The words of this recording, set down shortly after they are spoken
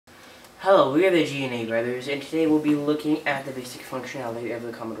Hello, we are the G&A Brothers, and today we'll be looking at the basic functionality of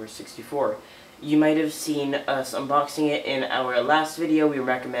the Commodore 64. You might have seen us unboxing it in our last video. We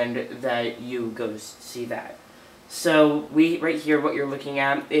recommend that you go see that. So, right here, what you're looking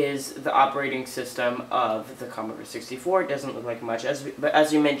at is the operating system of the Commodore 64. It doesn't look like much, but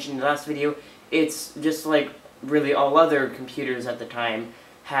as you mentioned in the last video, it's just like really all other computers at the time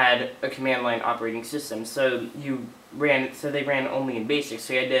had a command line operating system. So they ran only in BASIC.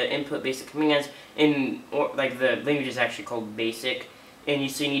 So you had to input basic commands like the language is actually called BASIC,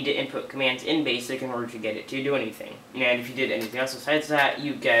 and so you need to input commands in BASIC in order to get it to do anything. And if you did anything else besides that,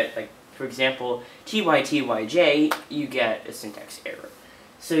 you get, like, for example, TYTYJ, you get a syntax error.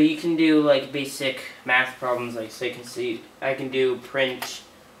 So you can do like basic math problems, like, so you can see I can do print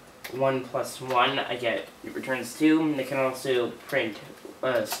 1 plus 1, it returns 2, and they can also print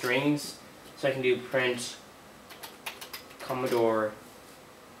strings, so I can do print Commodore,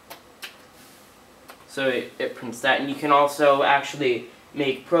 so it prints that. And you can also actually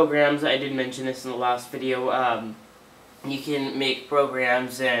make programs. I did mention this in the last video. You can make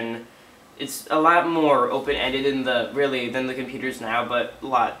programs, and it's a lot more open-ended than the computers now, but a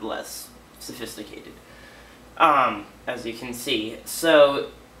lot less sophisticated, as you can see.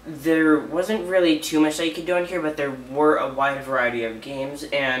 So there wasn't really too much that you could do on here, but there were a wide variety of games,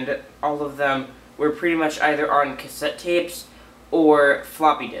 and all of them were pretty much either on cassette tapes or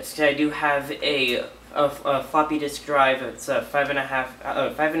floppy disks. I do have a floppy disk drive. It's a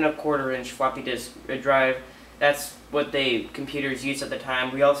 5.25 inch floppy disk drive. That's what computers used at the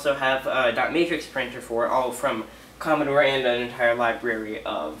time. We also have a dot matrix printer for it, all from Commodore, and an entire library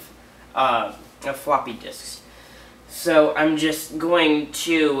of floppy disks. So I'm just going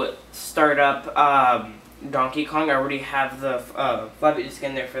to start up Donkey Kong. I already have the floppy disk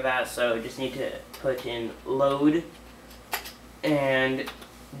in there for that, so I just need to put in load and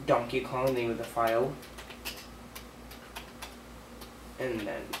Donkey Kong, the name of the file, and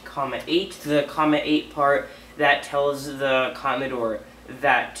then (8). The (8) part, that tells the Commodore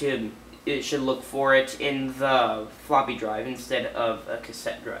that it should look for it in the floppy drive instead of a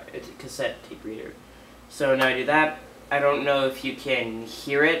cassette drive, a cassette tape reader. So now I do that. I don't know if you can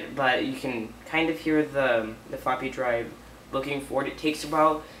hear it, but you can kind of hear the floppy drive looking for it. It takes a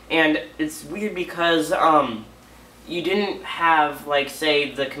while, and it's weird because you didn't have, like,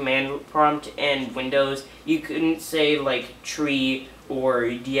 say, the command prompt in Windows. You couldn't say, like, tree or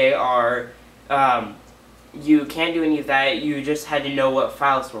DAR. You can't do any of that. You just had to know what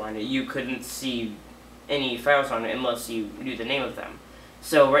files were on it. You couldn't see any files on it unless you knew the name of them.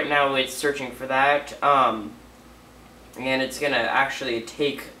 So right now it's searching for that, and it's gonna actually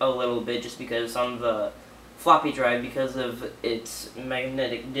take a little bit just because on the floppy drive, because of its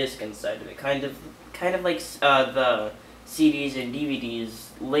magnetic disc inside of it, kind of like the CDs and DVDs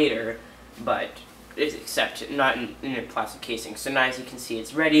later, but except not in a plastic casing. So now, as you can see,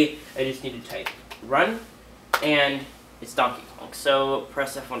 it's ready. I just need to type run, and it's Donkey Kong. So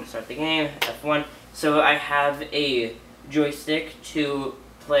press F1 to start the game. F1. So I have a joystick to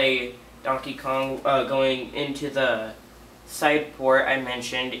play Donkey Kong going into the side port I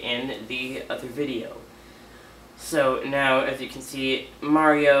mentioned in the other video. So now, as you can see,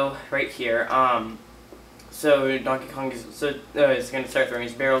 Mario right here. So Donkey Kong is going to start throwing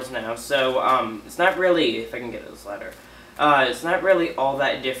his barrels now. So it's not really, if I can get this ladder, it's not really all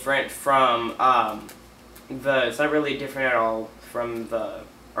that different from it's not really different at all from the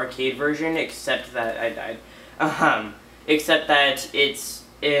arcade version, except that I died. Except that it's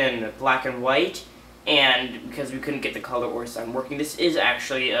in black and white, and because we couldn't get the color or sound working. This is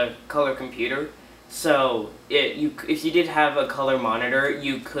actually a color computer, so if you did have a color monitor,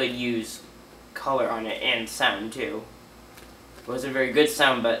 you could use color on it and sound too. It wasn't very good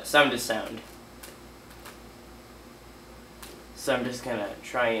sound, but sound is sound. So I'm just gonna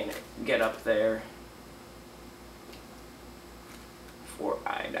try and get up there before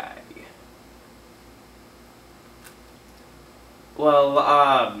I die. Well,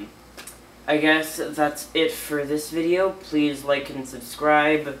 I guess that's it for this video. Please like and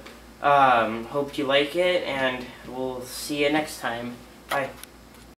subscribe. Hope you like it, and we'll see you next time. Bye.